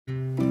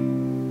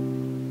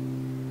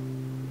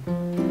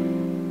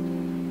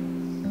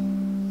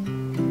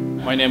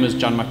My name is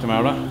John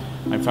Macnamara.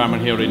 I'm farmer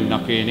here in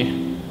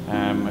Knockany,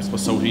 I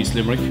suppose southeast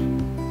Limerick.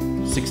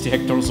 60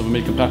 hectares of a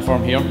milking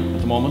platform here at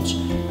the moment,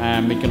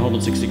 milking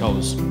 160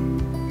 cows.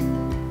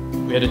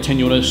 We had a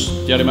 10-unit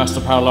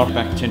Dairymaster parlour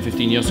back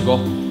 10-15 years ago,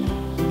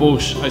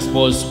 but I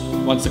suppose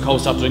once the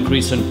cows started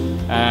increasing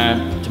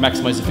to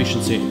maximise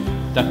efficiency,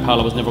 that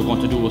parlour was never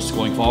going to do us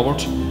going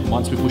forward.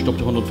 Once we pushed up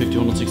to 150,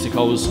 160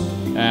 cows,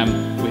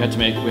 we had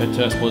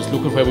to I suppose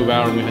look at where we were,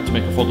 and we had to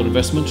make a further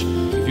investment.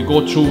 If you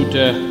go through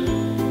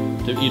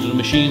either the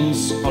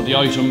machines or the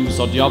items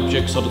or the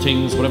objects or the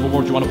things, whatever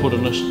word you want to put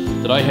on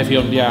it, that I have here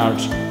in the yard,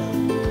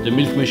 the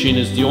milk machine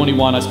is the only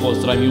one I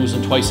suppose that I'm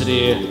using twice a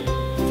day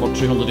for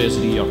 300 days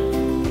of the year.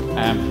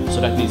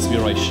 So that needs to be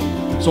right.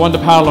 So on the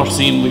parlour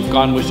scene, we've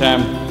gone with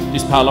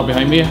this parlour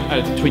behind me,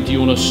 a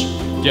 20-unit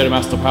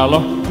Dairymaster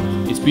parlour.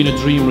 It's been a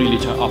dream really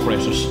to operate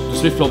it. The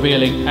swift flow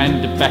baling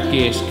and the back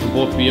gate can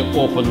both be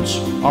opened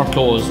or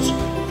closed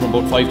from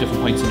about 5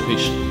 different points in the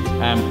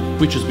pit,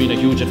 which has been a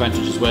huge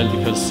advantage as well,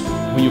 because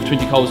when you have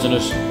 20 cows in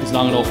it, it's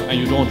long enough and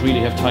you don't really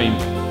have time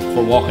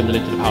for walking the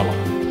length of the parlour.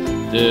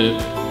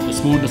 The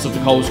smoothness of the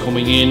cows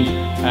coming in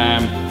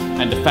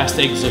and the fast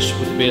exit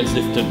with the bales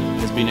lifted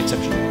has been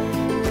exceptional.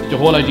 The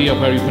whole idea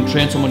where you can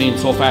train someone in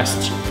so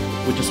fast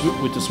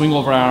with the swing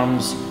over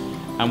arms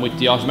and with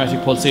the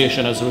automatic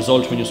pulsation as a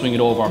result when you swing it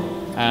over,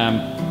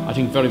 I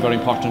think very, very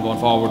important going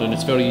forward, and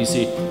it's very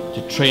easy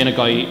to train a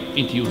guy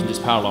into using this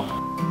parlour.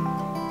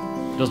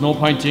 There's no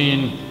point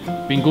in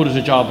being good at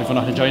a job if you're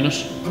not enjoying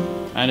it,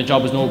 and a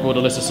job is no good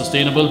unless it's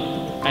sustainable,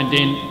 and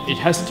then it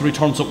has to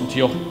return something to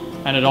you,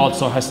 and it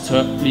also has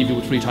to leave you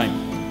with free time.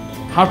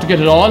 Hard to get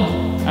it all,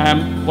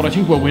 but I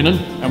think we're winning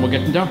and we're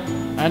getting there.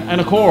 And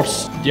of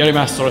course,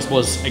 Dairymaster, I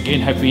suppose, again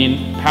have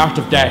been part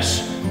of that,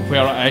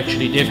 where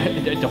actually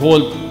the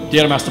whole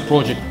Dairymaster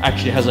project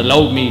actually has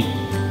allowed me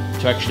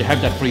to actually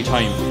have that free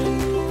time.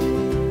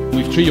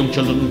 We've 3 young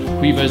children,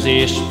 Quiva is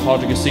 8,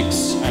 Padraig is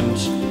 6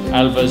 and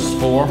Alva is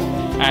 4,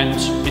 and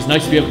it's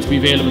nice to be able to be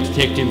available to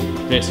take them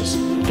places.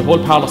 The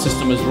whole parlour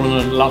system is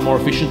running a lot more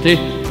efficiently,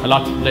 a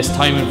lot less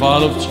time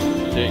involved.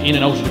 The in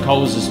and out of the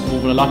cows is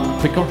moving a lot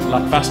quicker, a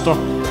lot faster,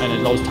 and it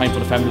allows time for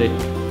the family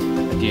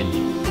at the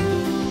end.